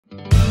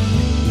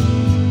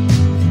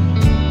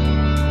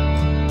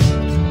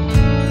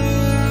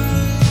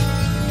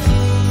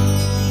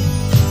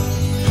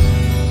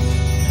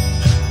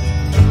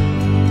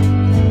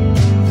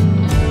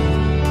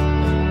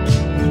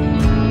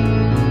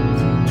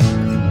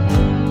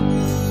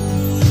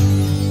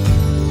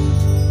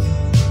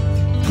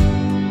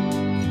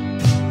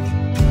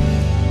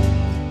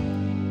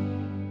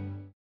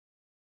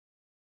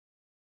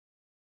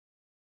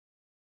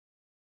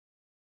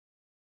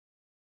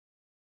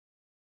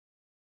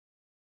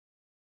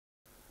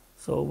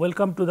So,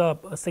 welcome to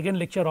the second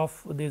lecture of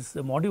this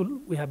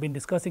module. We have been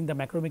discussing the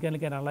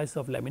macromechanical analysis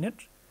of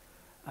laminate,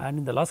 and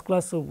in the last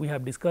class we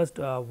have discussed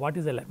what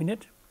is a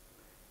laminate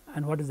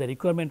and what is the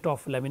requirement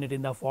of laminate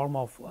in the form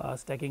of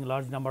stacking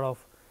large number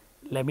of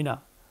lamina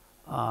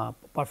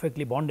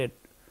perfectly bonded,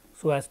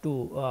 so as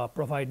to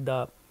provide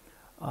the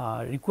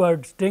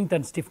required strength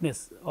and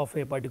stiffness of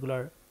a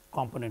particular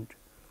component.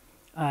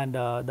 And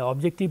the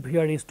objective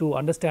here is to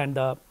understand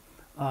the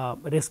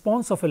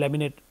response of a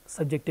laminate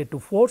subjected to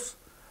force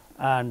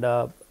and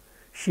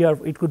shear.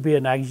 It could be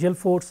an axial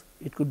force,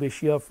 it could be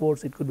shear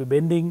force, it could be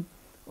bending,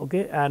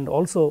 okay, and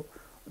also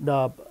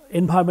the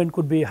environment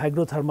could be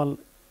hygrothermal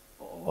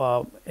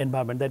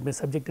environment, that means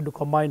subjected to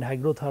combined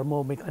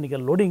hygrothermo mechanical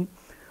loading,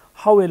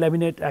 how a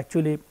laminate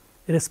actually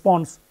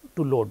responds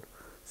to load.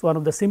 So, one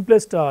of the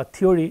simplest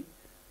theory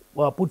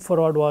put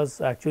forward was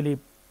actually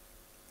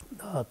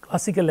the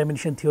classical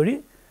lamination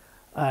theory,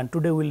 and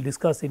today we will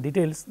discuss in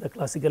details the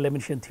classical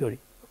lamination theory.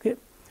 Okay.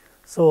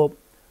 So,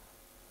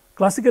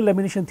 classical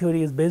lamination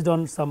theory is based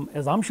on some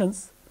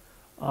assumptions.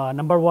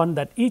 Number one,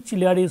 that each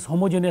layer is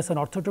homogeneous and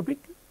orthotropic.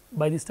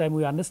 By this time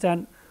we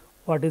understand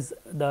what is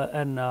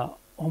the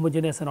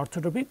homogeneous and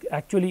orthotropic.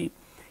 Actually,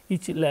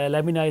 each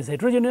lamina is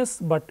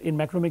heterogeneous, but in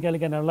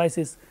macromechanical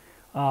analysis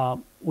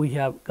we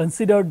have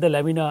considered the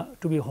lamina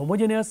to be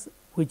homogeneous,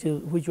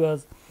 which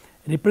was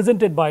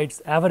represented by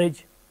its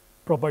average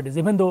properties,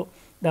 even though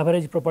the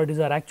average properties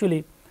are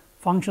actually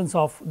functions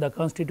of the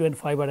constituent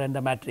fiber and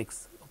the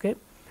matrix. Okay.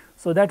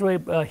 So, that way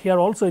here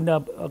also in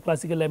the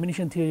classical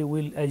lamination theory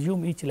we will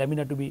assume each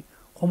lamina to be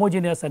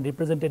homogeneous and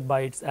represented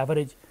by its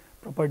average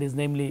properties,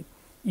 namely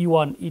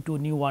E1, E2,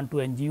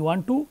 nu12 and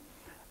G12,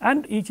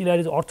 and each layer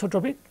is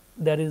orthotropic.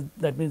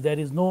 That means there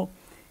is no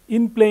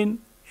in plane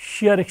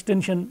shear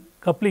extension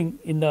coupling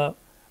in the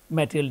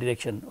material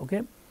direction.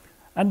 Okay.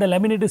 And the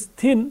laminate is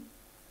thin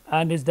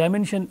and its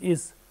dimension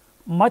is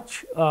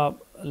much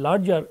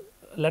larger,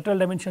 lateral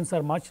dimensions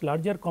are much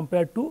larger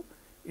compared to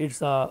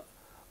its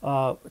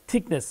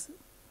thickness,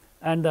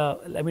 and the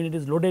laminate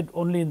is loaded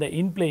only in the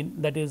in plane,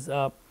 that is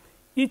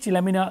each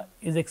lamina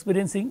is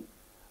experiencing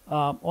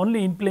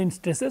only in plane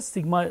stresses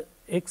sigma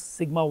x,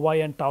 sigma y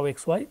and tau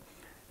x y.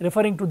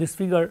 Referring to this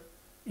figure,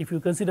 if you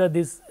consider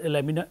this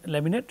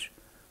laminate,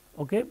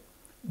 okay,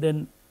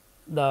 then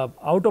the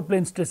out of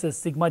plane stresses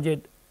sigma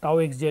z, tau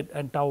x z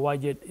and tau y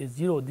z is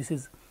 0. This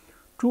is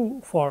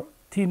true for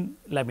thin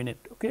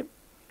laminate. Okay.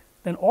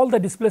 Then all the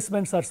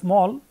displacements are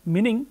small,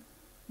 meaning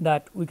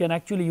that we can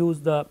actually use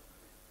the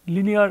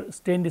linear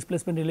strain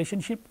displacement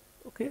relationship.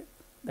 Okay.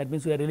 That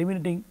means we are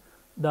eliminating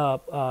the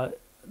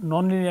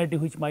non-linearity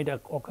which might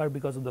occur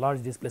because of the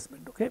large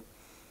displacement. Okay.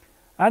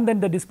 And then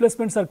the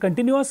displacements are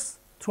continuous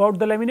throughout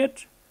the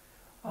laminate.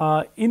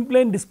 In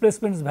plane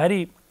displacements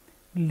vary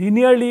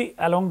linearly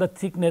along the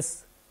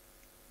thickness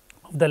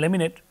of the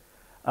laminate.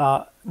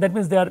 That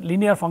means they are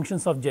linear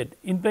functions of z.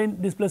 In plane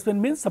displacement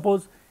means,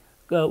 suppose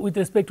with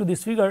respect to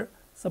this figure,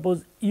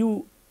 suppose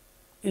u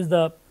is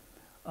the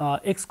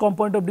x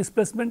component of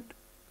displacement,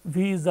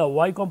 v is the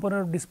y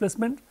component of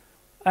displacement,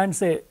 and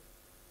say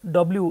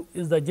w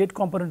is the z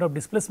component of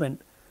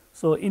displacement.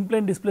 So, in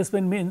plane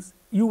displacement means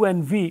u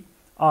and v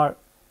are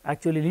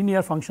actually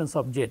linear functions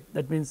of z.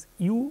 That means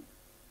u,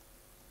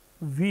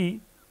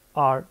 v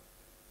are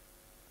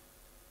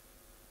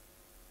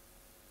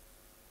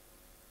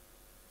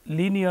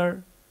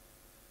linear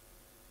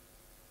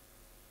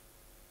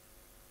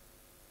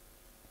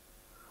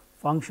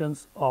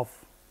functions of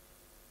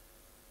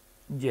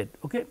z.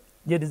 Okay.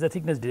 Z is the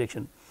thickness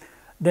direction.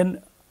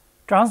 Then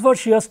transverse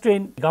shear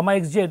strain gamma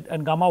x z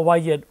and gamma y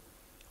z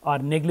are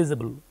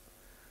negligible.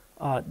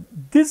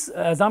 This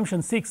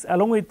assumption 6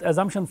 along with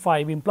assumption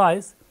 5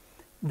 implies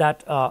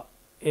that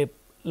a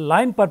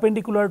line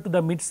perpendicular to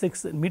the mid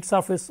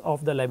surface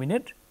of the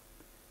laminate,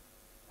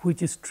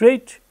 which is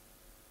straight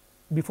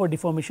before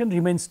deformation,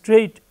 remains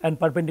straight and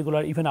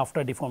perpendicular even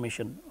after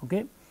deformation.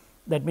 Okay.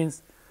 That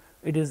means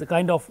it is a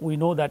kind of, we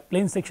know that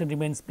plane section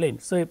remains plane.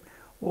 So,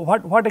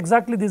 what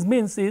exactly this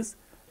means is,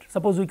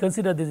 suppose we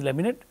consider this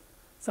laminate,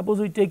 suppose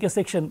we take a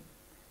section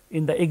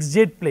in the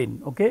xz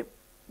plane. Okay.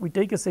 We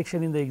take a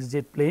section in the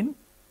xz plane.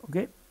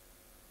 Okay.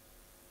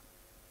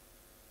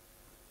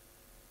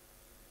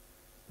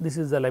 This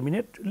is the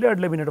laminate, layered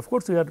laminate, of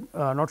course, we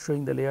are not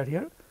showing the layer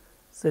here.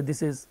 So,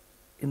 this is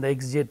in the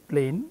xz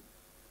plane.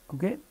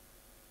 Okay.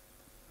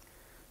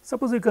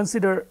 Suppose we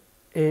consider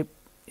a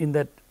in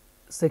that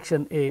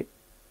section a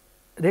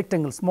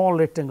rectangle, small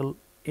rectangle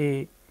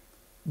A,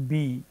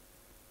 B,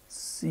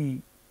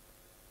 C,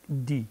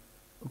 D,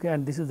 okay,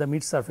 and this is the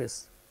mid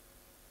surface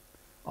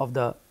of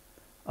the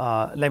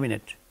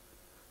laminate.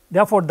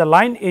 Therefore, the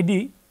line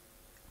AD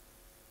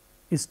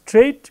is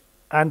straight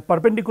and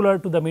perpendicular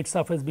to the mid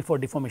surface before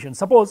deformation.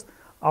 Suppose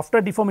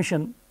after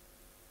deformation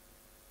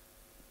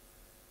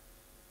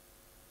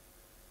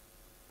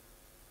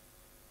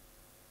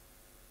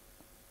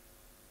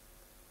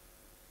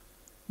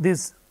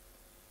this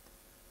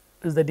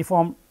is the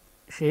deformed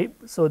shape.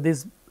 So,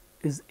 this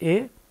is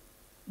A,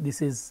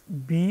 this is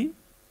B,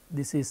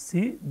 this is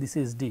C, this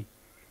is D.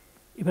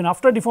 Even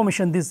after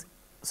deformation, this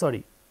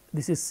sorry,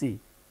 this is C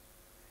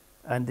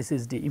and this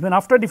is D. Even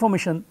after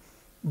deformation,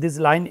 this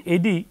line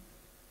AD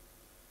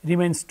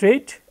remains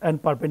straight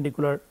and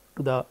perpendicular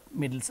to the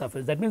middle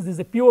surface. That means, this is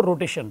a pure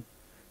rotation,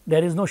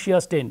 there is no shear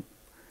strain.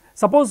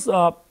 Suppose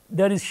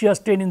there is shear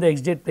strain in the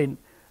xz plane,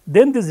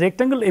 then this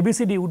rectangle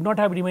ABCD would not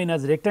have remained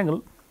as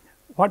rectangle.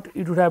 What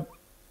it would have,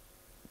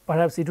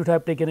 perhaps it would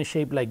have taken a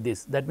shape like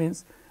this. That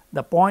means,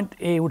 the point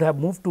A would have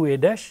moved to A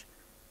dash,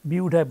 B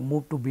would have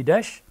moved to B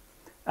dash,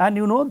 and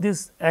you know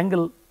this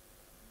angle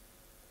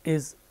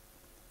is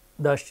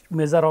the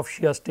measure of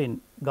shear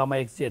strain gamma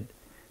xz,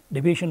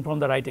 deviation from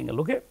the right angle.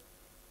 Okay.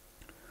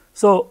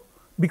 So,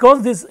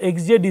 because this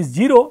xz is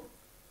 0,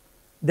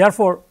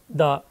 therefore,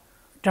 the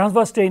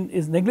transverse strain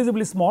is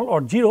negligibly small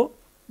or 0,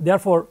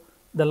 therefore,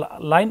 the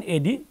line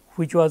AD,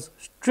 which was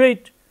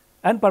straight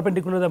and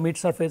perpendicular to the mid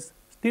surface,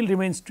 still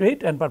remains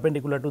straight and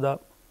perpendicular to the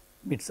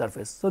mid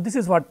surface. So, this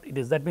is what it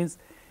is. That means,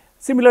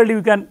 similarly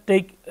we can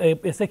take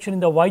a section in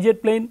the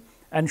yz plane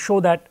and show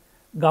that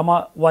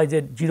gamma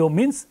yz 0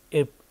 means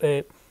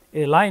a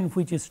line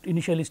which is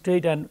initially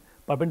straight and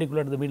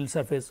perpendicular to the middle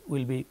surface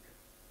will be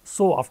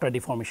so after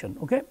deformation.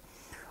 Okay.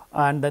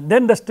 And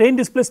then the strain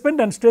displacement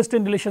and stress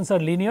strain relations are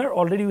linear.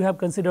 Already we have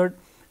considered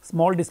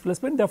small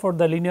displacement, therefore,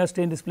 the linear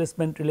strain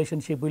displacement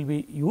relationship will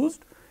be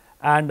used,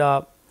 and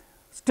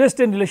stress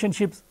strain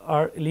relationships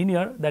are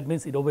linear, that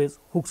means, it obeys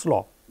Hooke's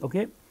law.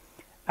 Okay.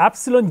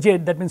 Epsilon z,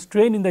 that means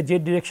strain in the z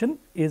direction,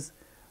 is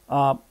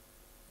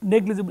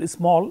negligibly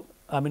small,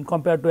 I mean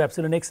compared to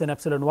epsilon x and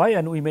epsilon y,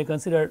 and we may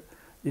consider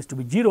this to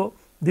be 0.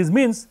 This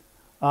means,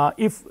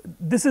 if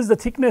this is the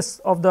thickness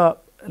of the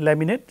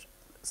laminate,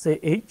 say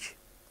H,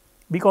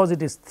 because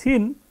it is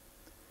thin,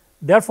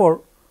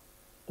 therefore,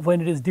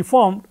 when it is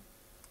deformed,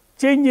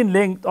 change in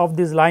length of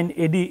this line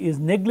AD is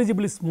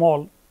negligibly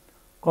small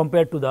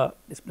compared to the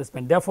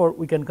displacement. Therefore,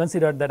 we can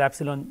consider that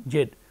epsilon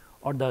z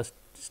or the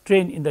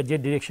strain in the z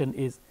direction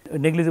is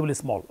negligibly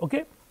small.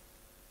 Okay.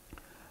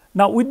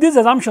 Now, with these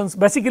assumptions,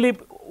 basically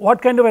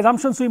what kind of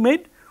assumptions we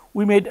made?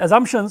 We made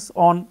assumptions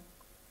on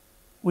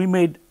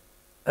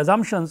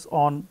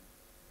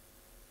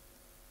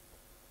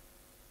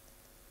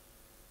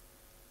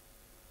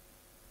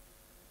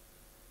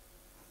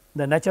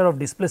the nature of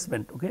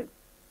displacement. Okay.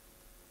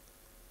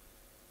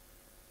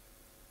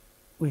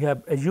 We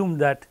have assumed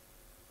that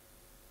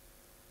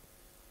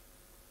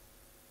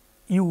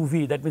u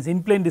v, that means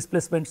in plane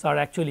displacements, are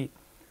actually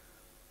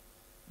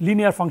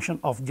linear function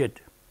of z.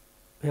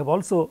 We have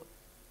also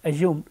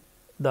assumed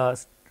the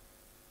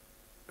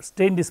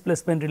strain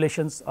displacement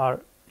relations are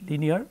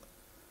linear.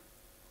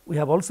 We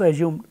have also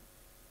assumed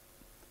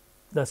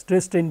the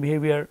stress strain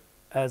behavior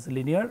as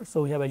linear.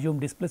 So, we have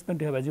assumed displacement,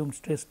 we have assumed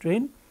stress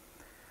strain.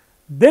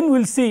 Then we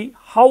will see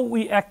how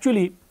we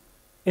actually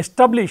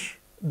establish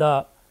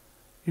the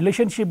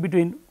relationship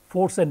between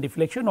force and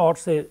deflection, or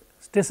say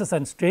stresses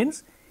and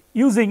strains,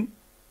 using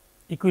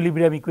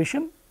equilibrium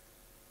equation,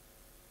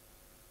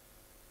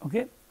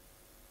 okay,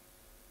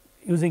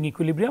 using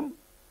equilibrium,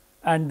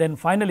 and then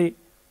finally,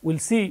 we will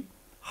see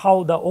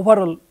how the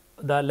overall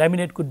the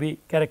laminate could be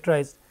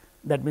characterized,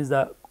 that means,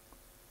 the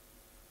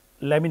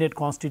laminate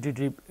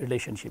constitutive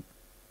relationship.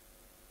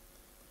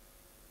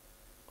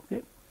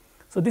 Okay.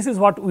 So, this is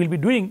what we will be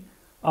doing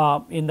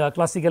in the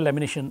classical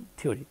lamination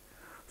theory.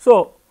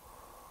 So,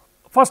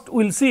 first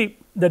we will see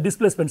the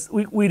displacements.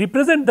 We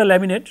represent the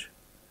laminate,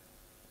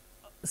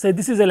 say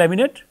this is a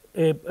laminate,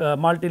 a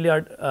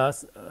multi-layered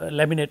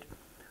laminate.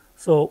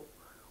 So,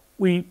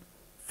 we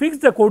fix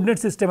the coordinate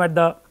system at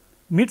the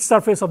mid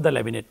surface of the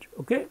laminate.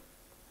 Okay.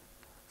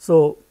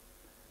 So,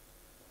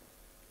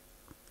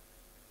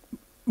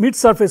 mid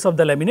surface of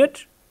the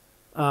laminate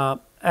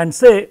and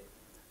say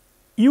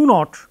u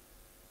naught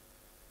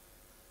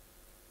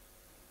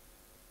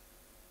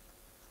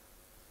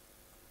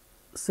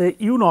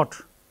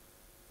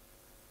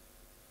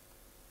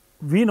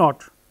v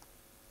naught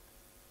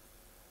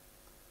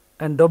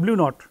and w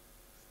naught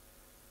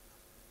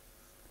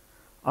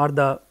are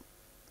the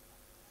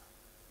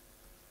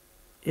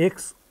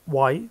x,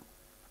 y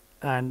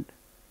and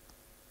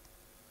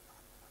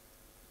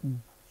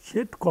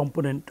z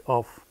component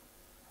of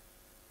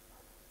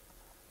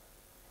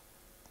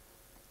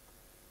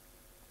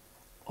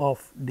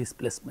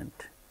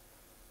displacement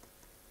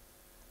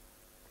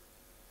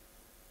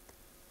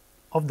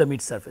of the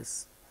mid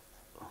surface.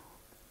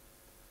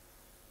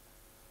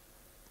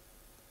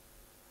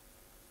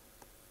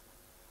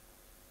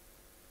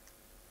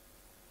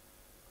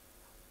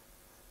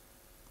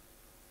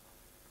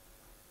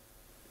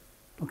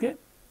 Okay.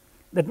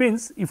 That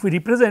means, if we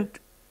represent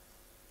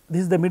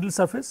this is the middle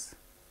surface.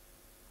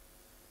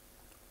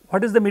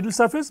 What is the middle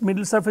surface?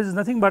 Middle surface is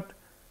nothing but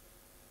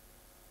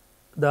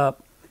the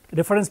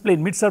reference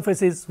plane. Mid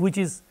surface is which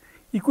is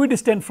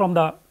equidistant from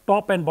the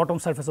top and bottom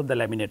surface of the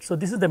laminate. So,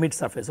 this is the mid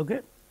surface.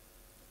 Okay.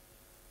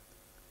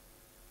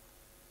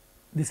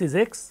 This is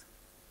x,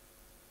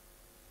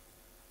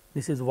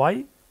 this is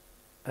y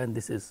and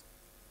this is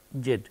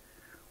z.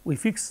 We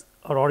fix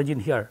our origin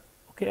here,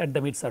 okay, at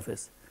the mid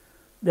surface.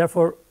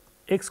 Therefore,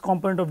 x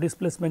component of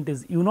displacement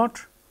is u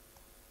naught,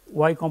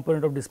 y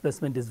component of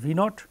displacement is V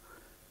naught,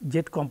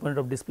 z component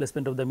of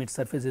displacement of the mid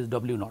surface is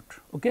W naught.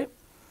 Okay.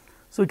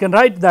 So, we can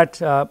write that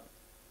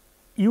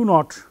u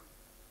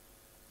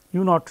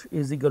naught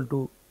is equal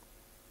to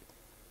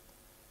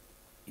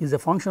is a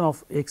function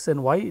of x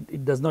and y,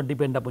 it does not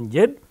depend upon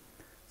z.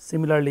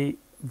 Similarly,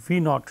 V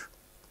naught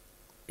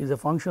is a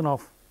function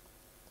of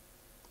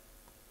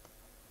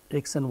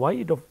x and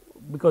y,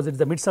 because it is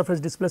the mid surface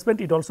displacement,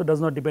 it also does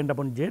not depend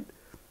upon z.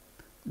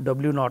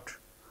 W naught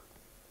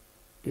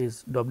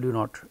is W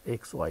naught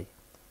x y.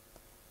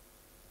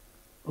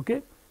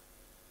 Okay.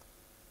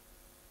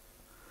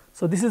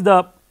 So, this is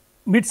the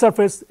mid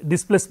surface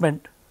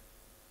displacement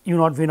u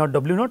naught, V naught,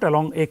 W naught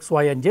along x,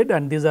 y and z,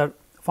 and these are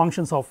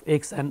functions of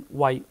x and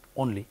y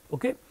only.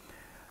 Okay.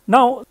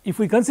 Now, if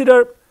we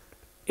consider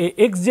a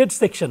xz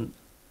section,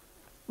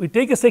 we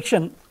take a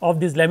section of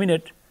this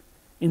laminate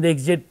in the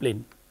xz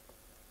plane,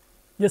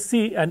 just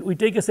see, and we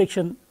take a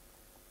section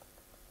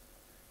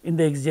in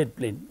the xz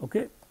plane.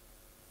 Okay.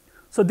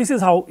 So, this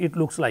is how it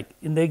looks like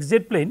in the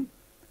xz plane.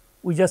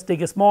 We just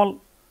take a small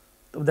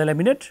of the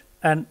laminate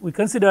and we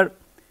consider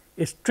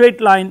a straight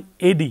line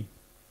AD,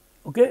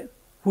 okay,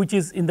 which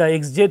is in the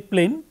xz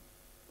plane.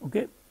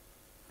 Okay.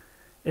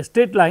 A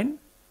straight line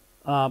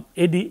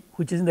AD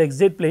which is in the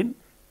xz plane.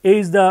 A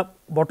is the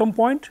bottom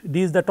point,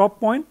 D is the top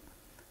point,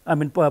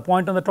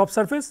 point on the top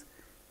surface,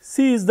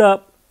 C is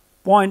the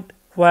point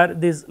where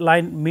this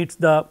line meets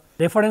the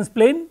reference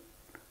plane,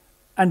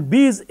 and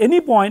B is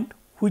any point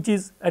which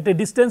is at a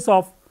distance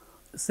of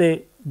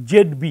say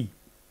ZB.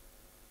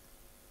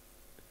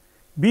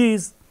 B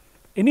is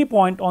any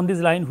point on this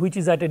line which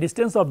is at a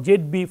distance of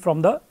ZB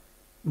from the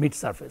mid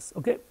surface.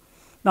 Okay.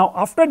 Now,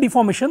 after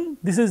deformation,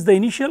 this is the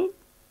initial,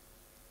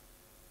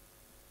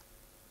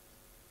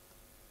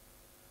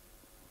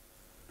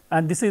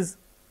 and this is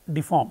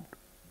deformed.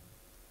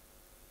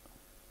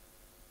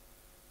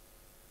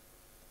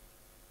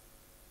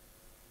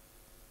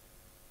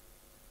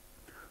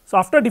 So,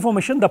 after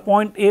deformation, the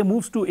point A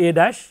moves to A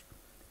dash,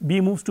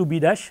 B moves to B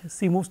dash,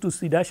 C moves to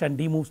C dash, and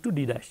D moves to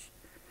D dash.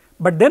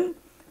 But then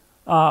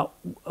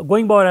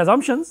going by our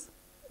assumptions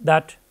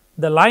that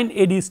the line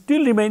AD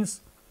still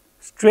remains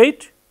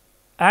straight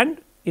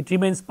and it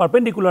remains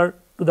perpendicular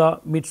to the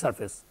mid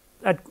surface,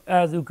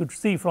 as you could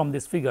see from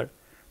this figure.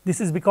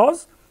 This is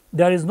because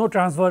there is no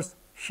transverse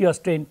shear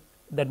strain,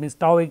 that means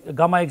tau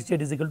gamma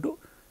xz is equal to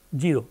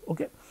 0.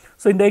 Okay.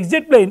 So, in the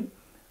xz plane,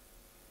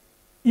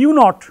 u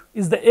naught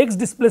is the x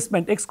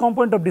displacement, x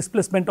component of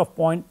displacement of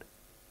point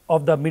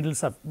of the middle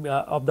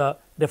of the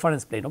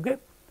reference plane. Okay.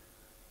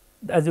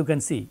 As you can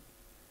see.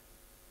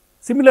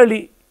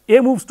 Similarly, A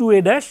moves to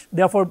A dash,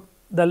 therefore,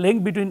 the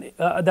length between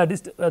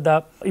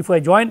if I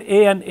join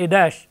A and A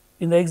dash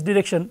in the x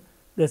direction,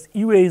 this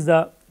u A is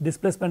the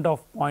displacement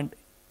of point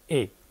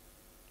A,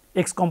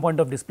 x component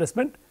of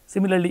displacement.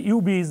 Similarly,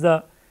 u B is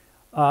the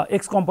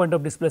x component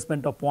of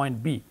displacement of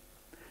point B.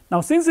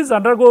 Now, since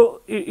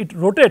it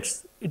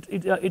rotates,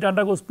 it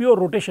undergoes pure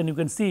rotation, you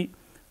can see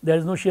there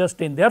is no shear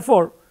strain.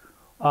 Therefore,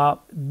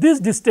 this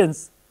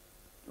distance,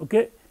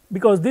 okay,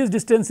 because this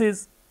distance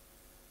is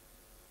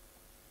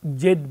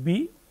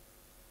ZB,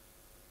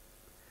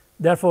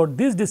 therefore,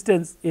 this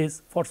distance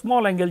is for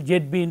small angle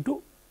ZB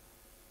into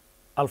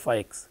alpha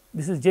x.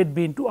 This is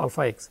ZB into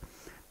alpha x.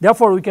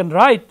 Therefore, we can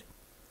write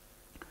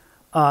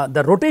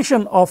the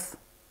rotation of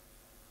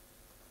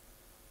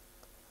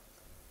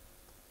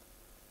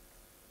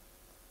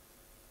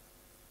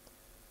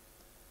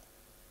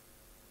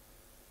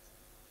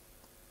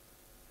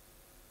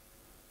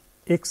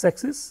x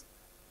axis,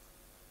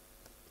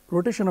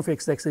 rotation of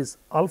x axis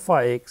alpha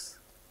x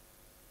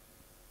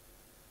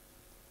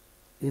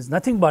is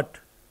nothing but,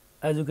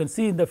 as you can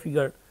see in the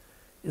figure,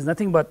 is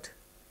nothing but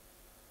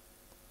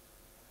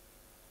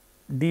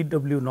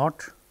dw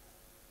naught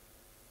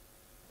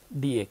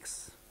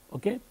dx,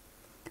 okay,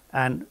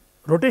 and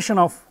rotation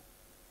of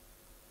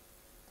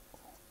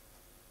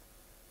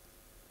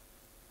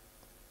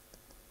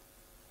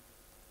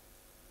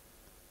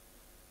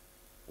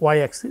y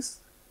axis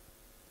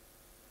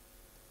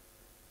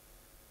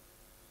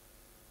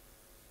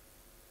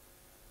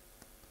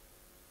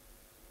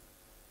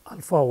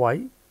alpha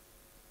y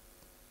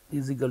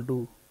is equal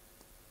to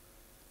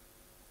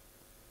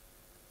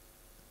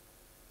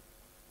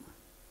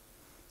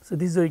so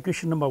this is the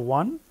equation number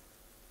 1,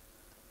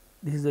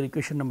 this is the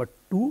equation number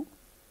 2.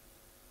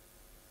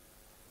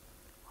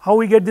 How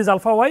we get this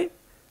alpha y?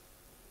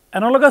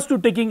 Analogous to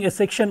taking a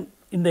section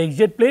in the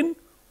xz plane,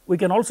 we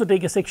can also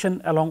take a section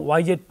along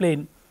yz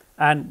plane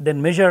and then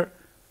measure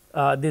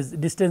this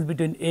distance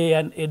between A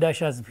and A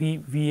dash as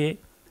VA,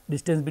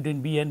 distance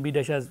between B and B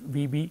dash as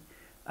VB,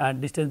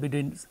 and distance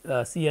between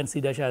C and C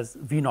dash as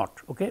V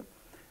naught, okay,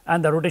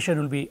 and the rotation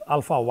will be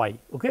alpha y.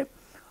 Okay.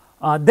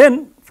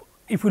 Then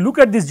if we look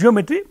at this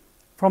geometry,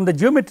 from the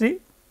geometry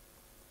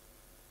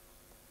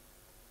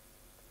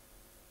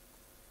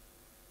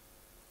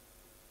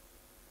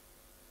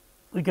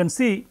we can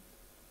see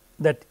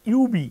that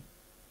UB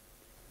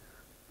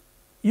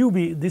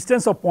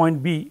distance of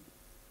point B,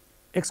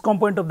 x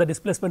component of the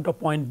displacement of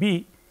point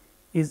B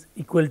is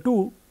equal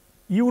to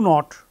u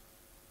naught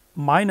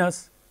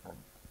minus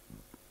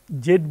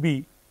Z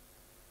b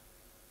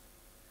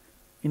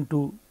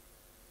into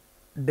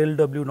del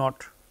W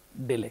naught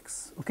del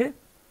x. Okay.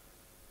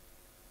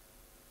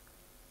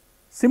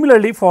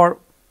 Similarly, for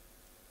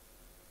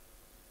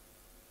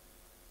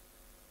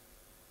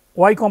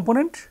y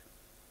component,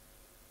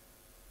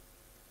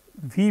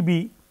 V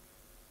b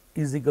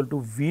is equal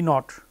to V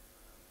naught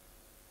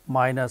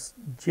minus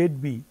Z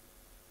b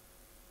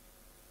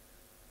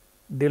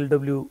del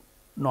W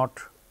naught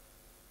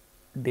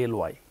del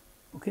y.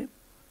 Okay.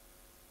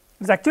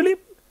 It's actually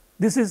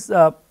this is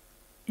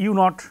u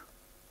naught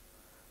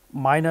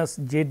minus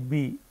Z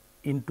b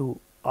into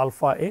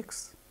alpha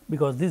x,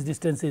 because this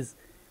distance is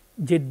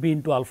Z b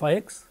into alpha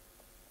x.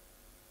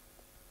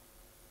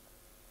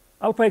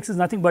 Alpha x is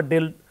nothing but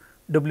del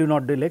W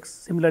naught del x.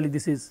 Similarly,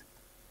 this is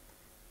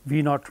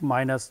V naught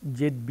minus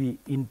Z b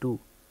into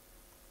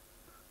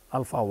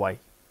alpha y.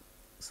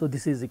 So,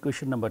 this is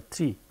equation number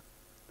 3.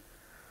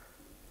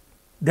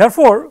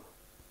 Therefore,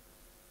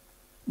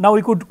 now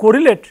we could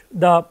correlate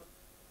the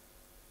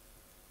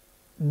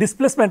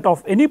displacement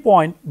of any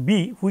point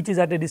B, which is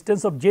at a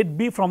distance of Z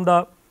b from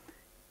the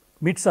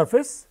mid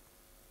surface,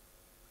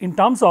 in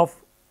terms of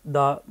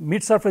the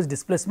mid surface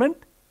displacement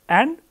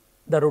and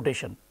the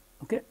rotation.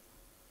 Okay.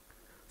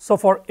 So,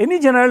 for any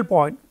general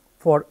point,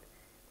 for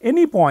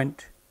any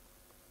point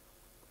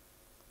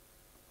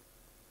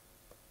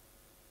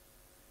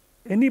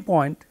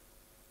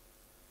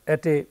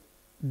at a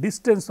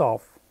distance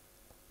of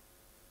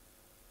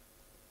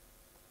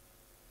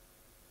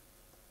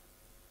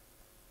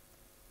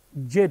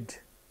Z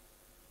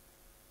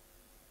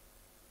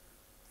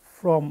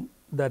from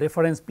the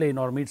reference plane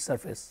or mid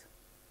surface.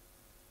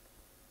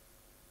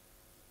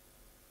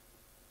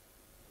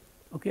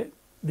 Okay.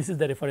 This is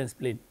the reference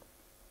plane.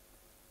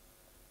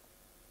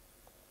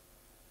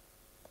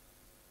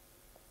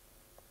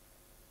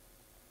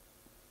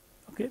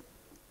 Okay.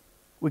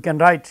 We can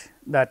write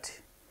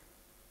that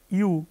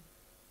u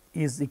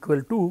is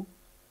equal to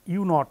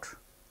u naught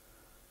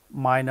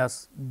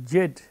minus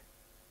Z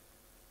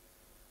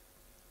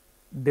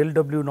del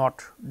W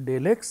naught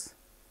del x,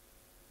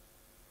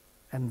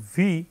 and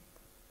V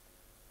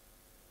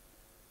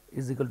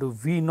is equal to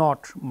V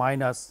naught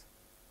minus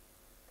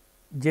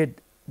Z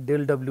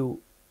del W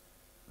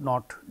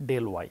naught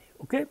del y.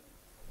 Okay.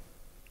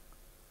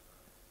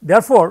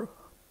 Therefore,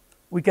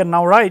 we can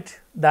now write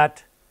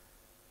that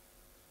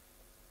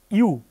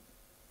u,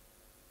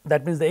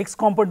 that means the x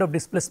component of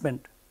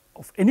displacement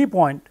of any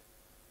point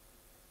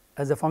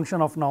as a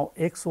function of now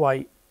x,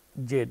 y,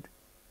 z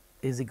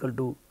is equal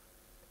to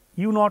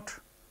u naught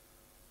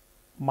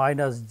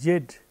minus z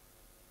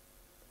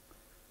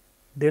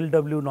del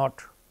W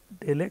naught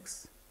del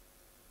x,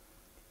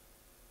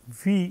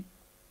 V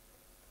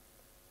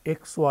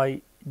x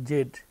y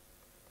z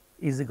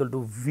is equal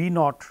to V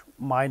naught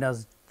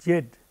minus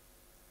z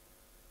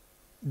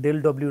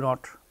del W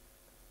naught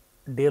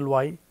del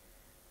y,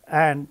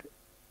 and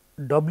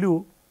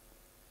W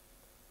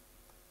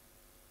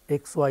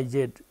x y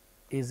z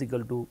is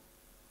equal to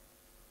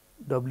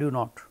W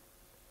naught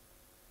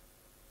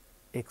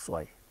x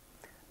y.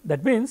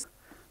 That means,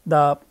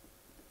 the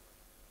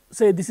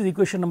say this is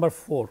equation number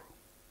 4.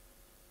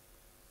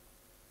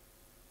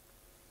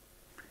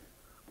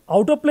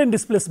 Outer plane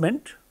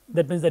displacement,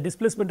 that means the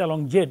displacement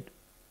along z,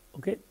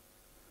 okay,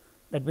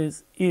 that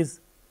means is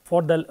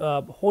for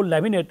the whole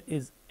laminate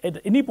is at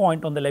any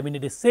point on the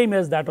laminate is same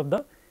as that of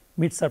the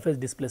mid surface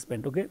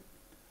displacement. Okay.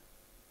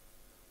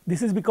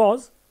 This is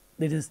because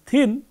it is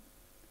thin,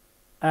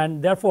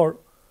 and therefore,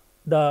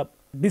 the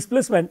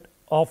displacement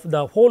of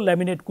the whole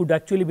laminate could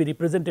actually be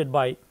represented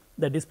by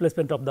the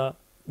displacement of the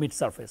mid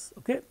surface.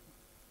 Okay.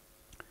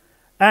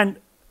 And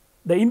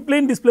the in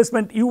plane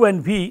displacement u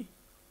and v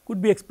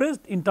could be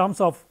expressed in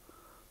terms of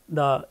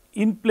the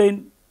in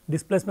plane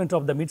displacement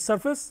of the mid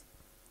surface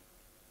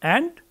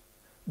and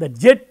the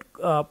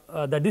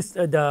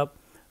the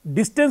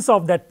distance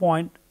of that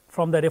point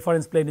from the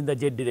reference plane in the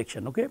z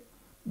direction. Okay.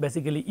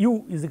 Basically,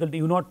 u is equal to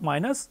u naught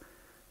minus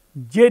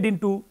z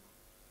into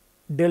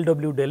del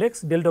w del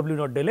x, del w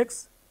naught del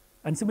x,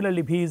 and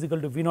similarly v is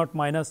equal to v naught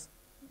minus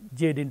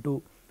z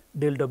into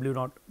del w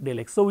naught del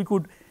x. So, we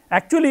could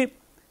actually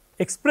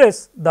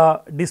express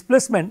the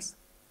displacements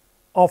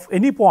of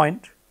any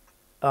point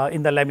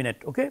in the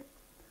laminate, okay,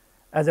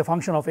 as a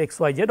function of x,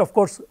 y, z. Of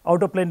course,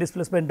 outer plane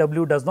displacement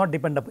w does not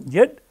depend upon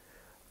z.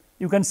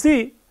 You can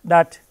see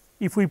that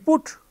if we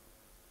put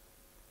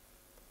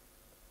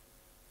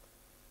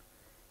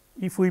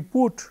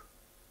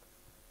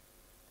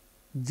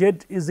z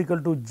is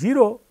equal to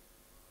 0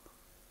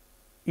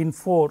 in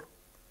 4,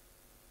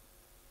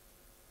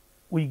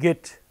 we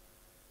get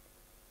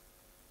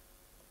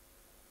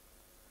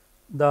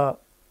the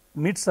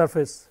mid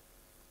surface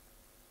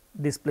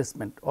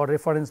displacement or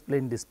reference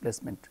plane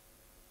displacement.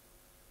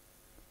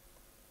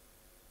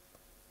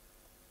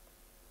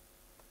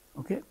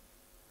 Okay.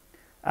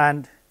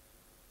 And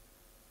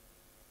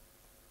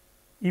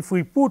if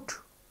we put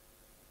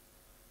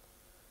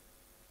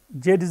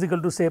z is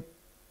equal to say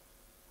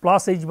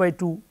plus h by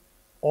 2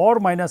 or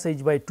minus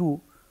h by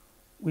 2,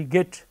 we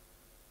get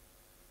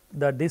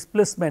the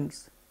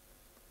displacements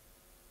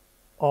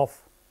of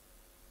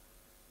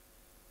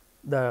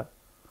the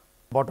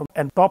bottom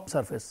and top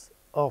surface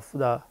of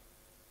the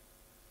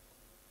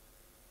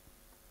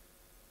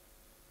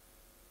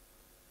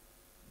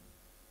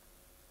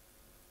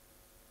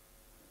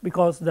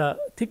because the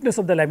thickness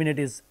of the laminate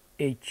is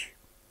H.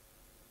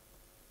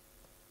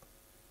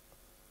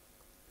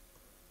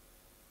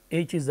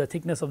 H is the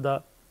thickness of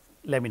the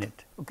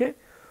laminate. Okay.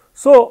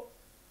 So,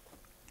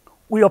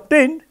 we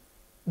obtained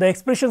the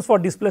expressions for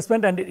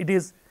displacement and it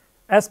is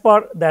as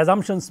per the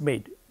assumptions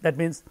made. That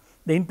means,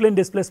 the in plane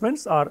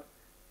displacements are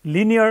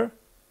linear,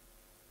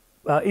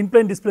 in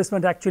plane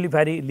displacement actually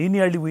vary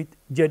linearly with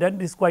z, and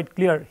it is quite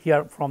clear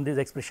here from this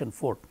expression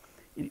 4.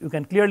 You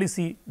can clearly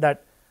see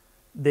that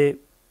they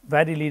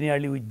vary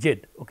linearly with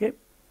z. Okay.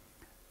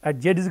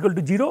 At z is equal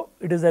to 0,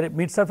 it is a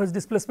mid surface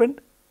displacement,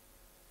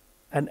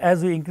 and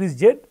as we increase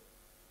z,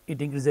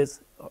 it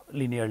increases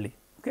linearly.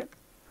 Okay.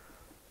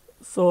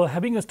 So,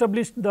 having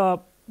established the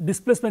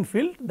displacement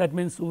field, that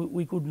means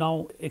we could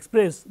now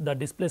express the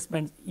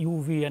displacement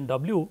u, v and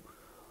w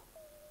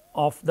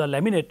of the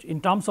laminate in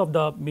terms of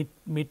the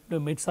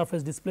mid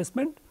surface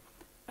displacement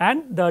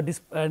and the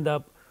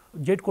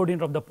z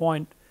coordinate of the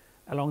point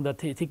along the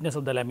thickness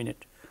of the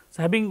laminate.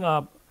 So, having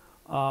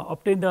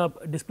obtained the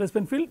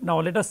displacement field, now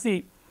let us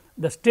see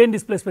the strain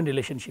displacement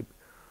relationship.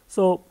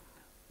 So,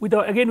 with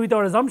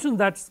our assumption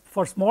that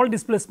for small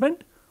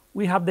displacement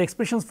we have the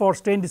expressions for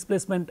strain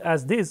displacement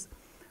as this,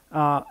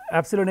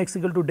 epsilon x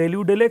equal to del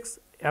u del x,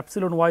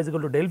 epsilon y is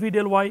equal to del v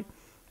del y,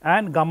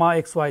 and gamma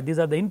x y, these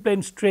are the in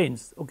plane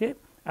strains. Okay.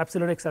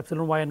 Epsilon x,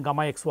 epsilon y and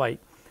gamma x y.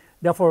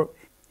 Therefore,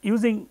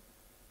 using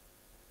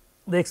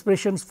the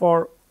expressions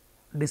for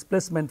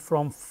displacement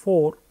from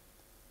 4,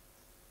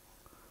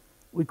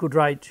 we could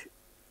write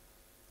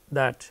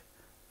that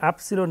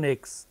epsilon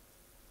x,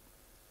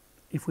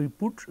 if we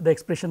put the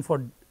expression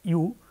for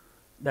u,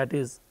 that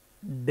is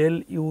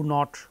del u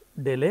naught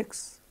del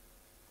x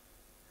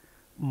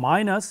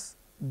minus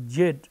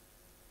z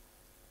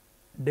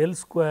del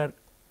square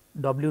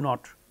w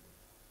naught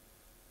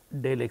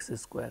del x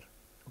square.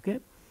 Okay.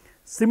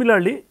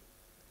 Similarly,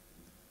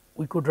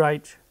 we could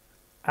write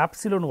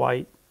epsilon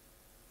y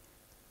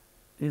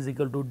is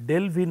equal to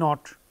del v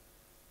naught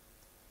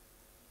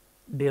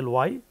del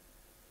y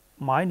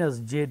minus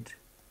z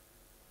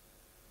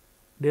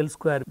del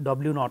square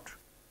w naught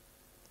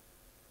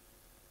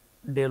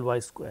del y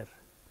square.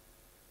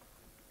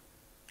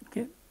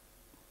 Okay.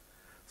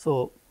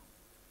 So,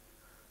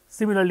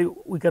 similarly,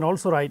 we can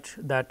also write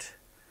that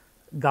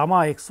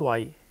gamma x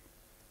y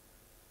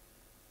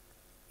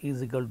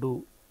is equal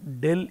to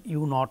del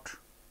u naught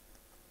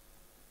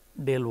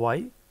del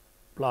y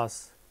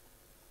plus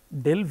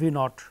del v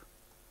naught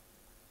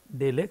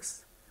del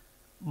x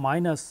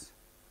minus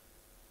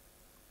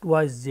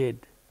twice z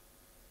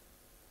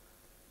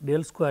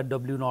del square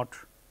w naught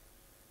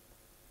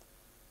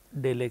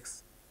del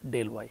x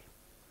del y.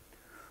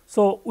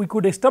 So, we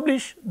could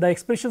establish the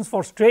expressions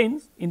for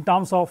strains in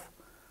terms of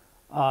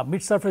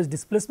mid surface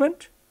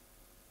displacement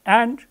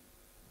and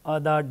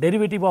the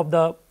derivative of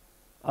the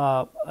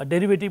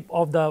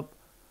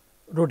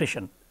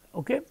rotation.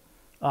 Okay.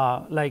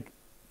 Like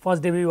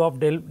first derivative of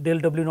del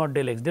w naught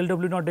del x, del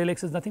w naught del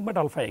x is nothing but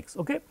alpha x.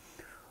 Okay.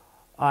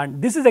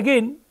 And this is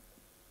again,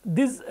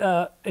 these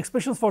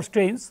expressions for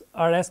strains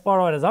are as per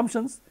our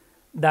assumptions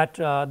that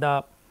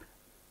the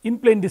in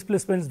plane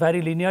displacements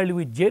vary linearly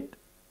with z.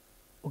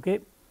 Okay.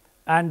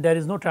 And there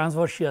is no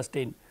transverse shear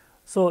strain.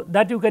 So,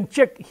 that you can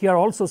check here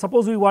also.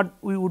 Suppose we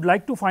would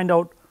like to find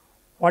out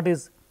what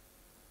is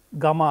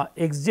gamma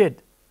x z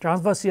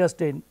transverse shear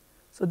strain.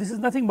 So, this is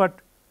nothing but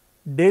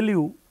del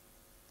u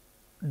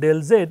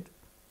del z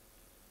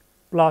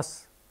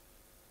plus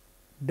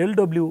del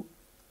w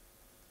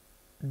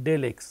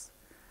del x,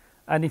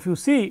 and if you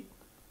see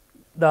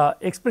the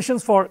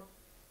expressions for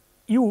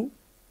u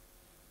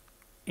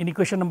in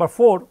equation number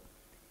 4.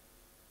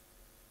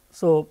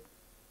 So,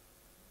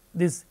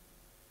 this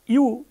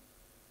u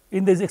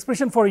in this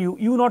expression for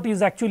u naught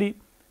is actually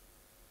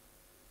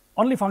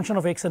only function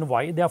of x and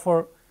y,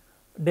 therefore,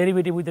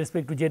 derivative with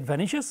respect to z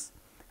vanishes,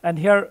 and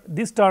here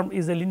this term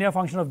is a linear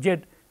function of z,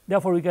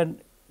 therefore, we can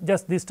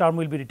just this term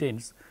will be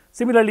retained.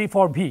 Similarly,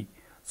 for v.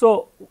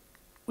 So,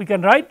 we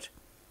can write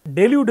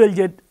del u del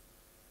z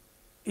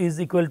is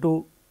equal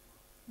to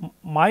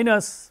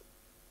minus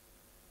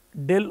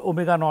del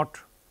omega naught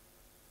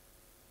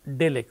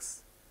del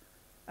x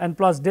and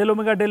plus del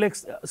omega del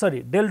x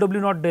del w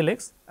naught del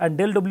x, and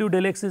del w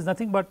del x is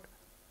nothing but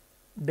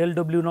del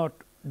w naught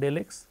del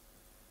x,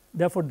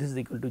 therefore, this is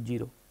equal to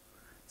 0.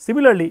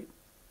 Similarly,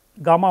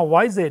 gamma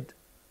y z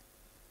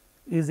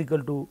is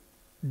equal to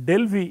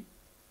del v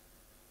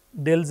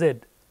del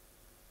z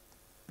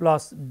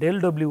plus del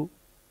w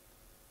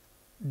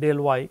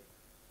del y.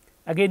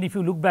 Again, if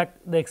you look back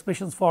the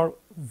expressions for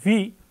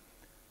v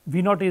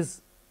naught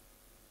is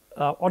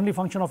only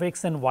function of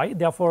x and y,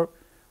 therefore,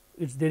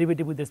 its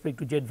derivative with respect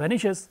to z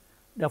vanishes,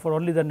 therefore,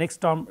 only the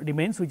next term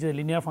remains, which is a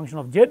linear function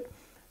of z,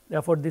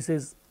 therefore, this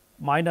is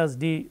minus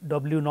d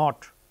w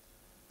naught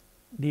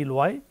del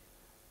y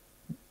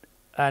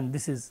and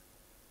this is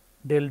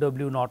del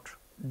W naught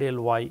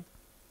del y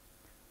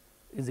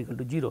is equal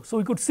to 0. So,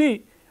 we could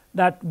see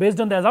that based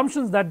on the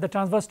assumptions that the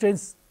transverse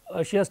strains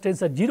shear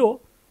strains are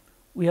 0,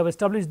 we have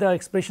established the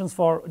expressions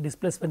for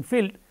displacement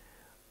field,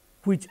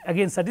 which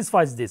again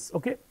satisfies this.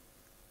 Okay.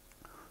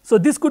 So,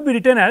 this could be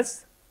written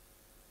as,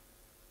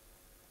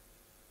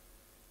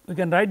 we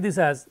can write this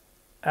as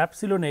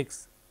epsilon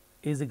x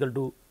is equal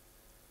to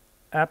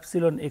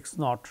epsilon x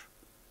naught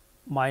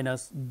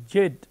minus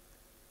z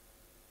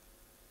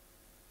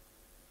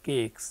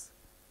k x,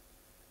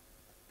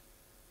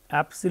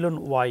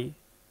 epsilon y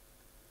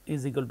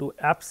is equal to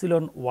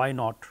epsilon y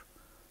naught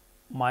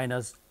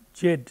minus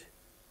z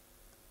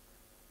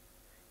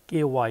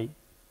k y,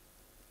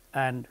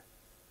 and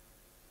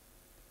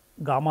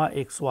gamma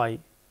x y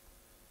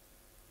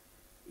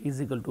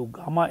is equal to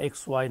gamma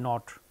x y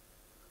naught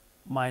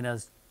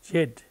minus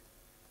z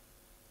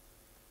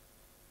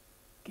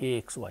k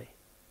x y.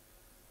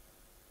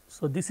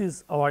 So, this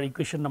is our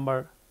equation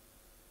number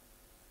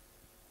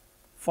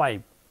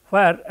 5,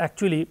 where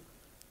actually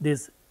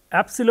this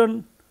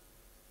epsilon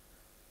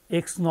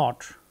x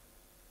naught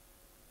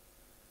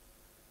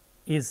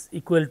is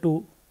equal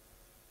to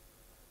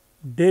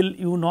del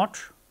u naught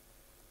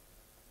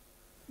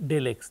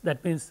del x,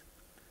 that means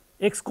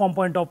x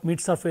component of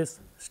mid surface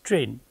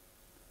strain,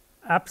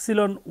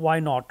 epsilon y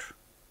naught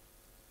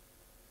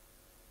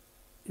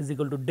is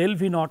equal to del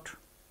v naught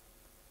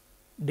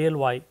del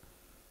y,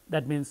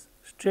 that means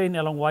strain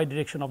along y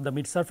direction of the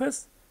mid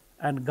surface,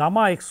 and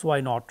gamma x y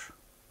naught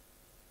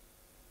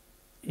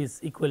is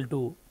equal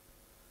to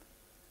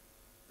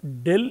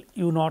del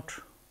u naught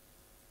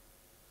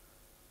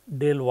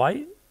del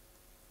y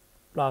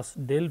plus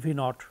del v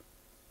naught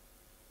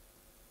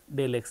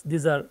del x.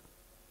 These are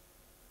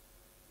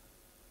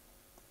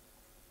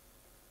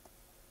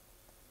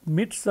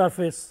mid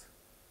surface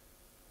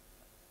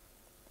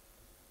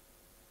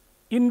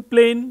in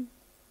plane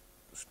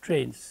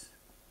strains.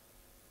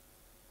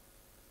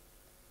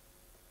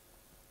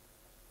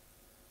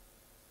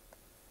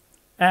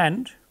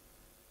 And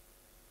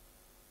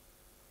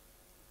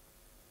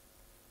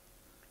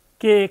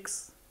k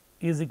x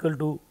is equal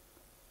to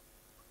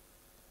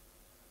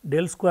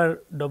del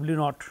square W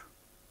naught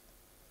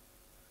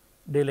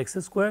del x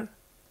square,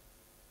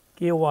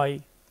 k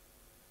y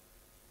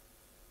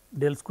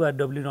del square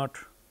W naught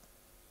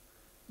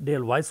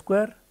del y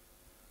square,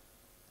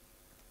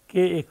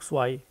 k x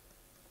y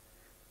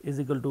is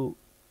equal to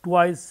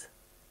twice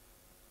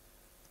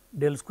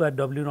del square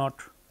W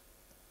naught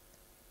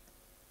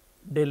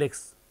del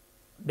x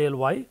del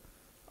y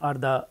are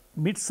the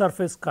mid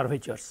surface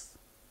curvatures.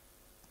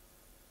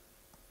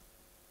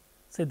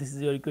 Say this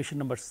is your equation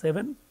number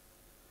 7,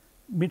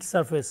 mid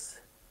surface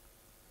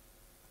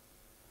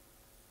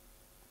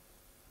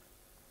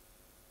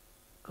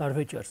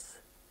curvatures.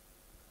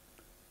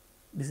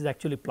 This is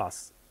actually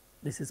plus,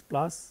 this is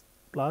plus,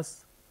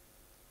 plus,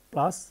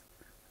 plus,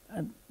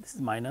 and this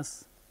is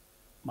minus,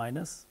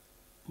 minus,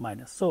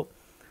 minus. So,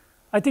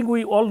 I think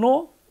we all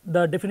know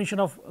the definition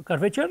of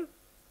curvature.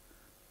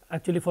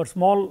 Actually, for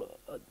small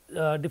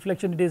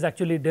deflection, it is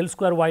actually del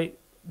square y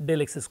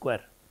del x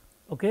square.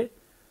 Okay.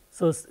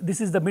 So,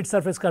 this is the mid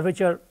surface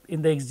curvature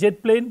in the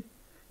xz plane,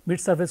 mid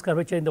surface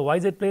curvature in the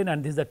yz plane,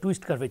 and this is the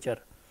twist curvature.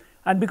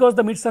 And because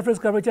the mid surface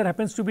curvature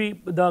happens to be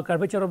the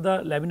curvature of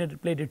the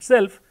laminated plate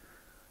itself,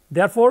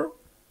 therefore,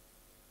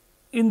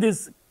 in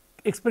these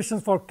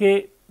expressions for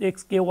k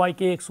x, k y,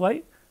 k x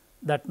y,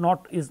 that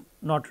naught is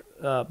not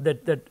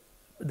that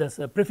this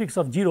prefix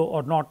of 0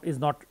 or naught is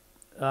not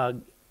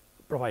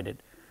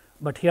provided.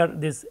 But here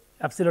this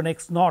epsilon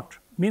x naught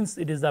means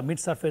it is the mid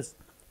surface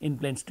in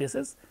plane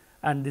stresses,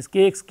 and this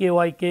k x, k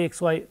y, k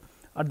x y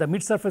are the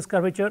mid surface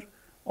curvature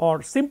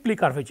or simply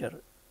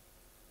curvature,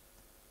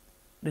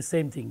 the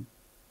same thing.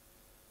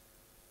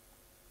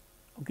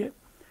 Okay.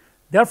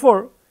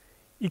 Therefore,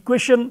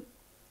 equation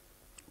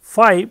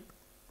 5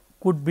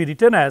 could be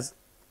written as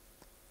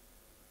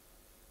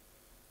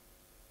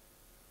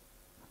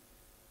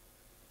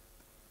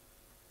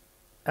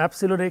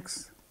epsilon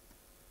x,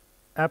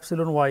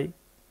 epsilon y,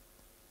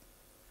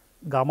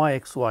 gamma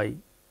x y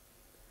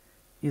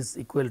is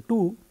equal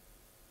to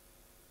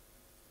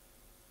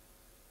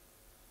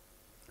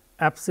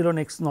epsilon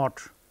x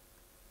naught,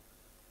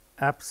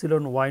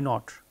 epsilon y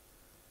naught,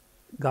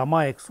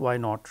 gamma x y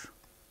naught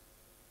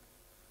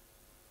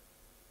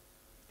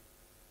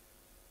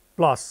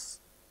plus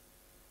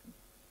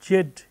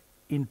z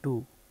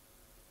into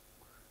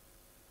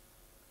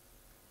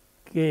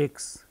k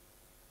x,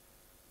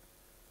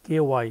 k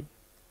y,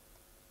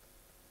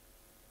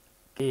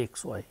 k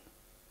x y.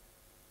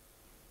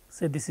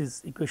 Say this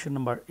is equation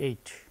number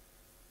 8.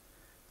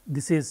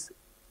 This is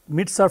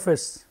mid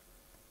surface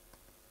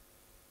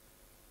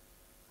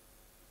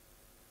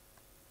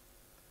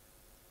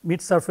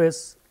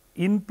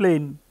in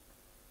plane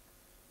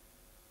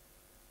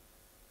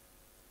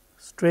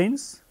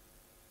strains,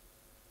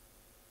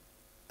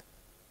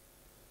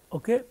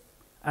 okay,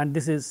 and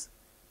this is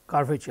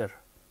curvature.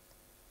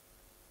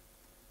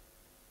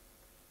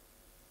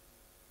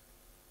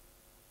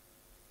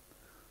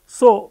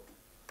 So,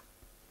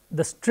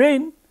 the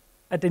strain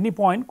at any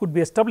point could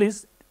be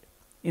established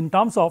in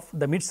terms of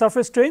the mid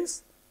surface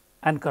strains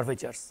and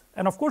curvatures,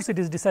 and of course, it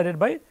is decided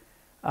by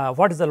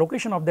what is the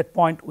location of that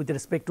point with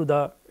respect to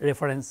the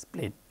reference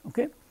plane.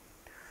 Okay.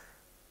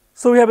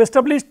 So, we have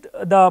established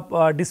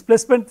the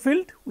displacement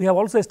field, we have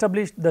also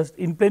established the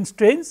in plane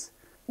strains.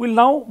 We will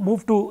now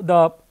move to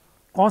the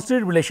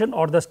constraint relation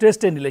or the stress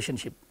strain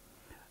relationship.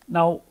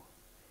 Now,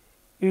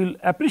 you will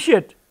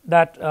appreciate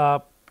that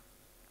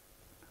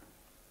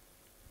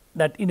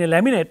that in a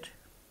laminate,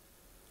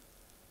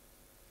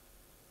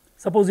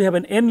 suppose you have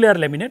an n layer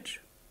laminate,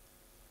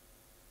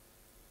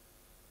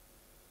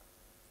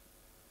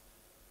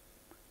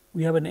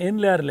 we have an n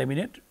layer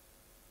laminate,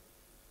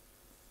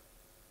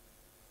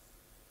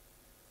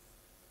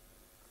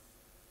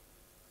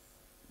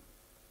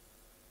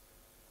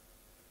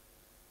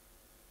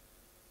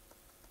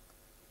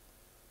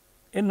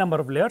 n number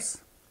of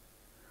layers.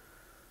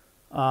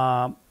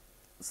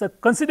 So,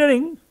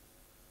 considering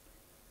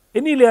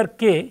any layer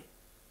k,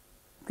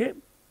 okay,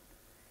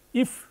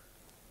 if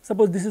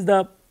suppose this is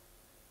the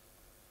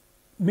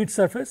mid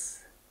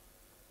surface.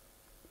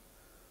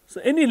 So,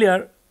 any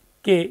layer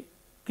k,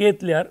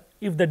 kth layer,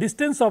 if the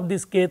distance of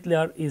this kth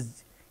layer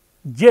is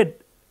z,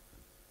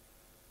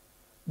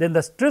 then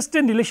the stress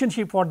strain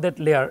relationship for that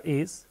layer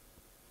is,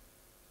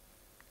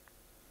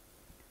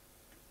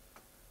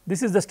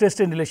 this is the stress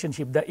strain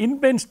relationship. The in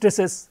plane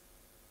stresses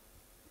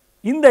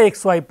in the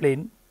xy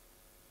plane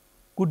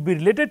could be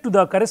related to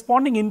the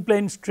corresponding in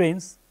plane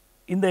strains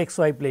in the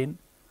xy plane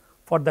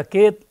for the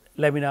kth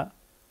lamina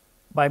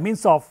by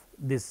means of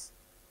this.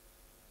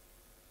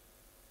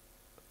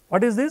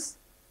 What is this?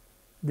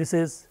 This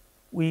is,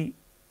 we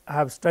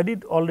have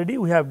studied already,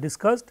 we have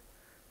discussed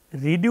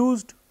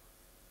reduced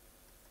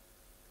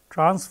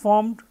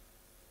transformed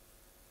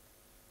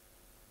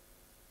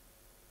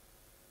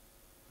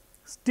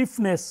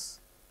stiffness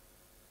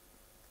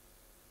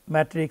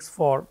matrix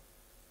for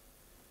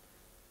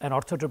an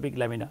orthotropic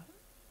lamina.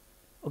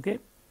 Okay.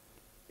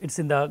 It is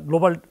in the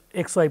global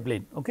xy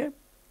plane. Okay.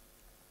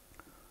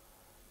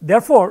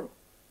 Therefore,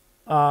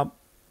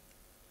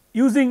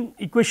 using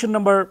equation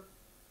number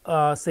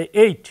say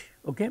 8,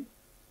 okay,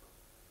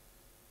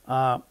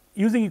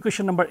 using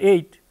equation number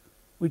 8,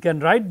 we can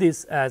write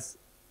this as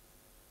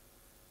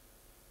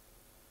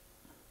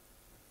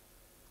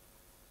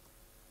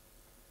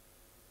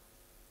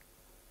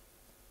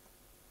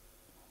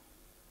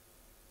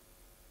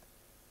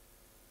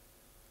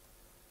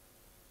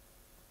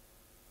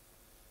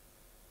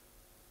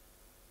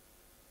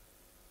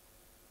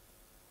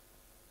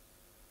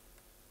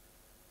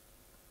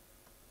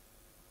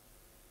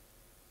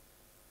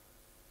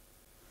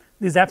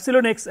this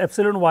epsilon x,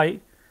 epsilon y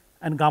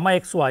and gamma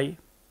x y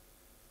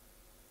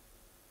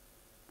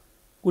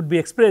could be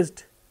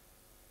expressed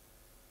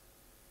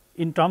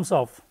in terms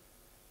of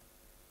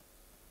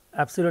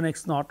epsilon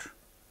x naught,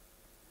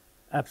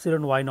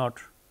 epsilon y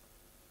naught,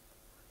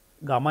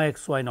 gamma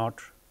x y naught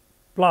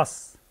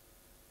plus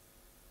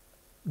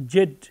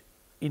z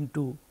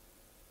into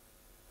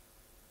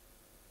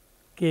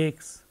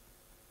kx,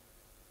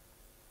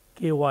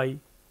 ky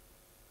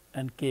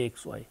and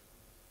kxy.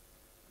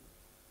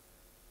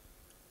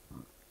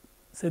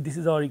 So, this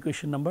is our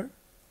equation number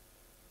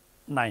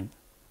 9.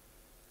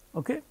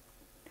 Okay.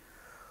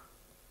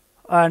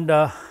 And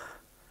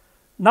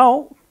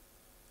now,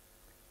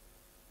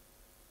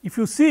 if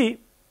you see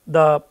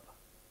the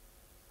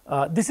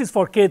this is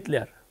for kth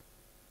layer,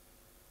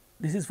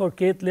 this is for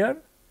kth layer,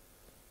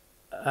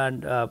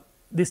 and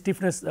this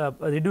stiffness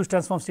reduced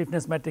transform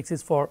stiffness matrix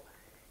is for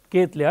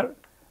kth layer.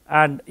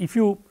 And if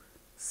you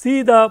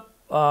see the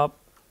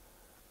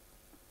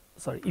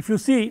if you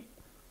see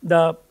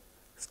the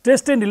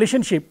stress strain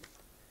relationship,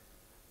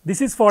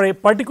 this is for a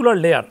particular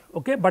layer,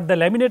 okay, but the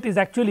laminate is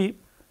actually,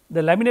 the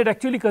laminate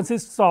actually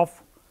consists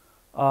of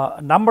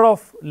number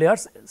of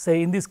layers.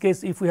 Say in this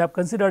case, if we have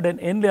considered an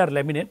n layer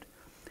laminate,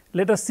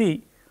 let us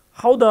see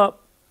how the,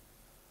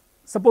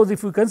 suppose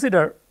if we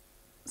consider,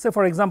 say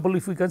for example,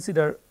 if we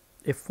consider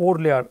a 4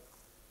 layer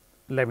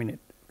laminate.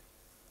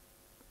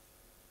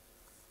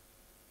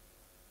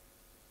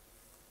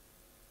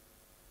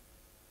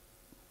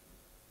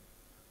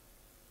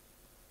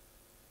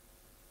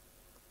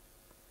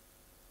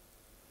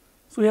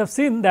 So, we have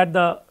seen that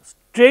the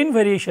strain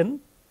variation,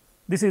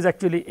 this is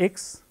actually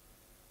x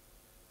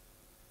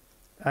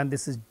and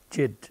this is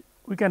z.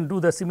 We can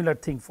do the similar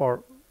thing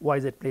for y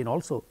z plane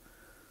also.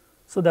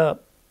 So, the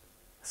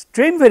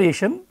strain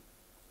variation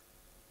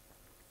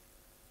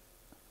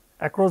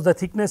across the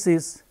thickness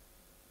is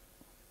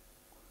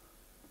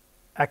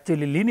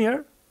actually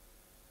linear.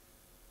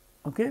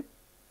 Okay.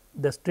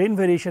 The strain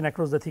variation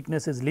across the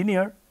thickness is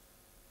linear.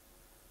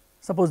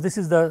 Suppose this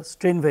is the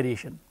strain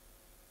variation.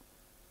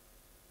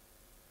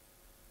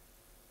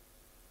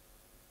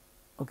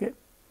 Okay.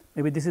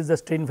 Maybe this is the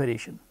strain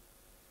variation.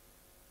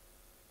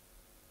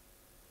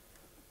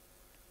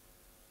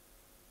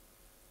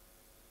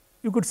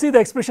 You could see the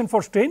expression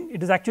for strain,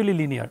 it is actually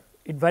linear,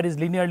 it varies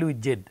linearly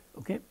with z.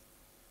 Okay.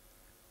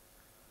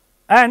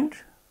 And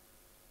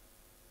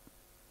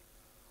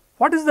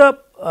what is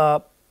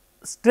the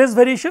stress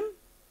variation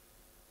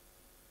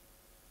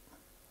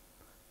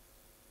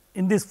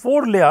in these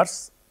 4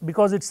 layers,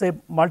 because it is a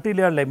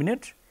multi-layer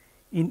laminate.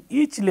 In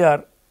each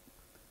layer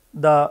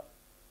the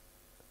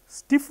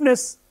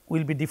stiffness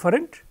will be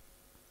different.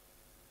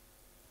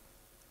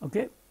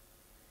 Okay.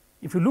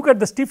 If you look at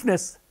the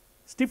stiffness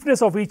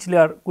of each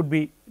layer could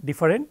be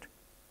different.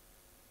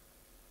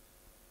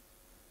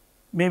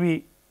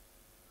 Maybe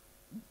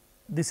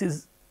this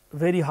is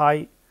very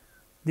high,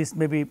 this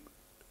may be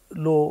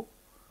low.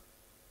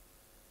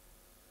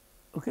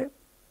 Okay.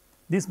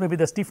 This may be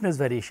the stiffness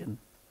variation.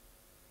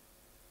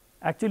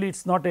 Actually, it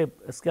is not a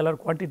scalar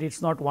quantity, it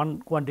is not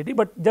one quantity,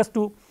 but just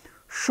to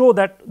show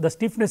that the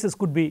stiffnesses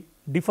could be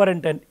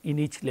different and in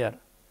each layer.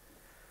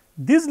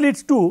 This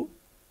leads to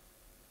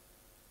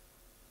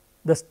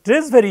the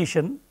stress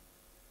variation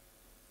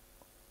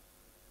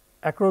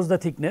across the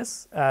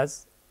thickness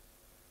as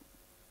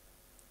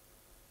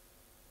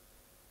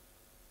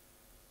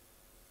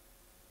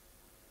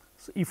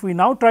so. If we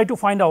now try to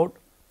find out,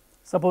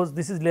 suppose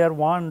this is layer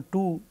 1,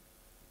 2,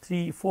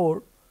 3,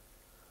 4.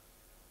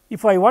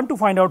 If I want to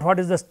find out what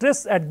is the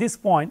stress at this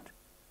point,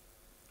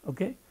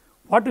 okay,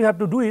 what we have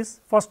to do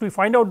is first we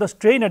find out the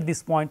strain at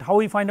this point. How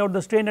we find out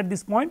the strain at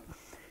this point?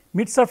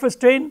 Mid surface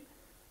strain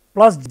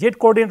plus z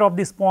coordinate of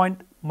this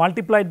point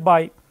multiplied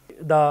by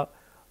the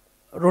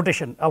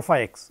rotation alpha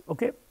x,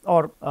 okay,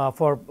 or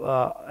for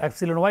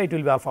epsilon y it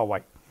will be alpha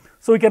y.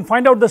 So, we can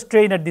find out the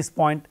strain at this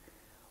point,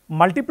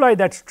 multiply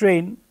that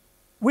strain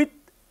with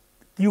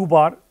q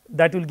bar,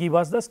 that will give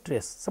us the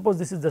stress. Suppose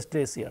this is the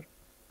stress here.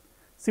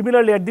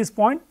 Similarly, at this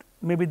point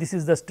maybe this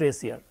is the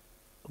stress here,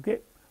 okay.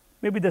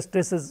 Maybe the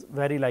stresses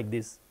vary like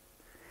this.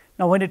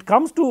 Now, when it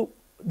comes to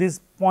this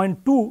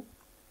point 2,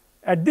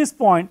 at this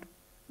point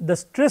the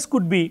stress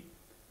could be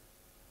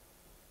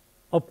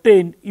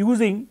obtained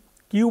using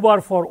q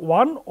bar for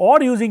 1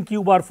 or using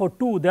q bar for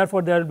 2,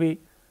 therefore, there will be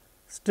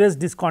stress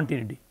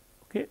discontinuity.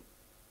 Okay.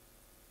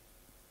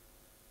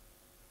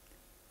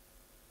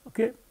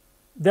 Okay.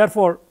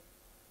 Therefore,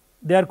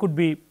 there could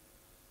be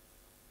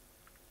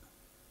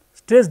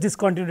stress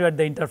discontinuity at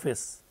the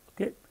interface.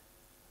 Okay.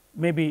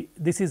 Maybe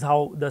this is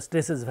how the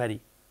stresses vary.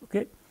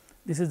 Okay.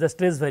 This is the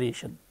stress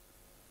variation.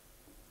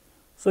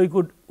 So,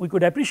 we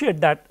could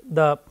appreciate that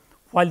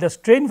while the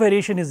strain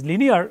variation is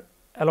linear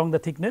along the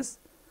thickness,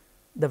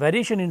 the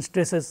variation in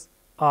stresses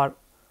are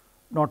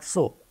not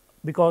so,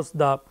 because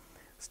the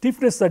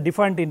stiffness are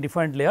different in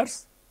different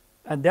layers,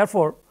 and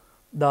therefore,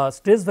 the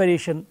stress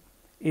variation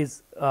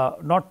is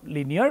not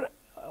linear,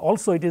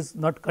 also it is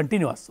not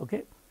continuous.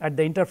 Okay. At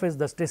the interface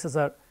the stresses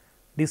are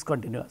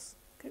discontinuous.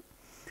 Okay.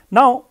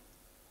 Now,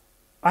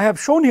 I have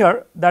shown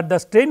here that the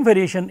strain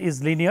variation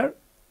is linear,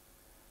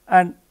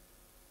 and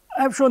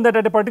I have shown that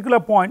at a particular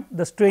point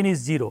the strain is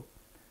 0,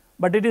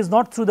 but it is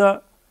not through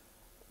the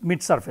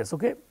mid surface.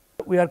 Okay.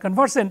 We are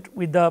conversant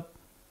with the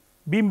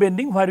beam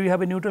bending, where we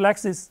have a neutral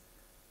axis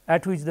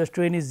at which the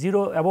strain is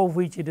 0, above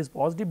which it is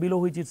positive, below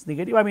which it is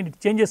negative. I mean, it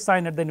changes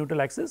sign at the neutral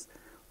axis,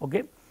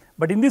 okay.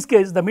 But in this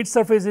case the mid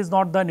surface is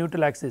not the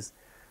neutral axis.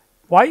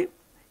 Why? You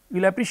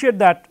will appreciate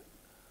that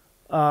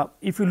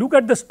if you look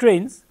at the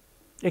strains,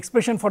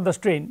 expression for the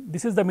strain,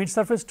 this is the mid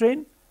surface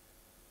strain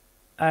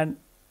and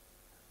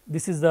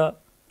this is the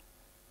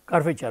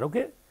curvature.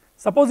 Okay.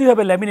 Suppose you have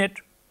a laminate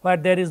where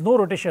there is no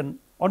rotation,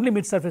 only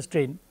mid surface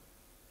strain,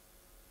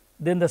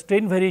 then the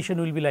strain variation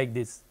will be like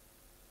this.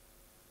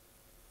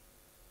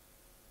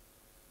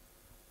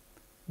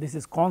 This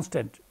is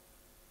constant,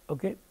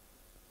 okay.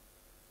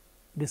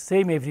 It is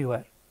same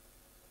everywhere,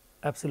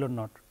 epsilon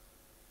naught.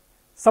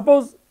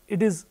 Suppose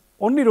it is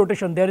only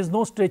rotation, there is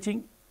no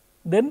stretching,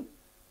 then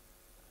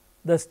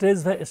the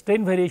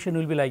strain variation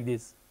will be like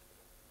this.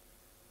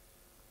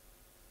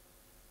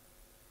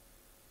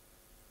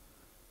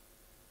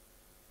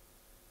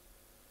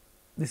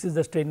 This is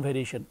the strain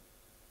variation,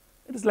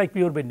 it is like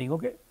pure bending.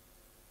 Okay.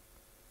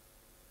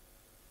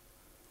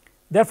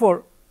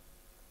 Therefore,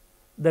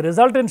 the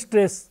resultant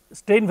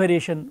strain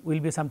variation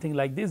will be something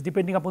like this,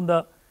 depending upon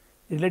the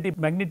relative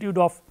magnitude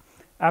of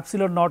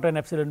epsilon naught and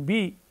epsilon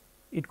b.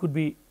 It could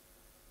be,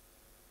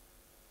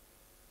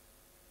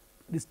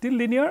 it is still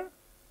linear,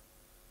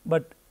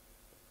 but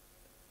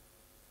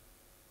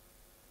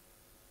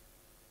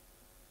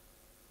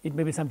it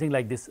may be something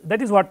like this.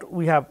 That is what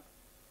we have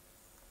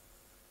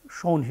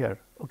shown here.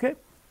 Okay.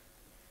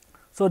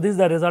 So, this is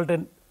the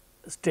resultant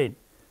strain.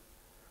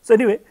 So,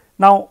 anyway,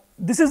 now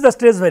this is the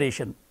stress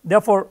variation.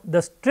 Therefore,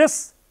 the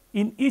stress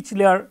in each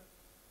layer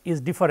is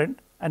different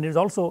and it is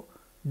also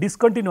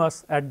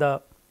discontinuous at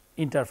the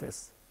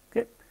interface.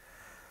 Okay.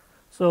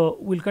 So,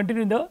 we will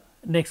continue in the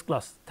next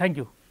class. Thank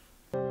you.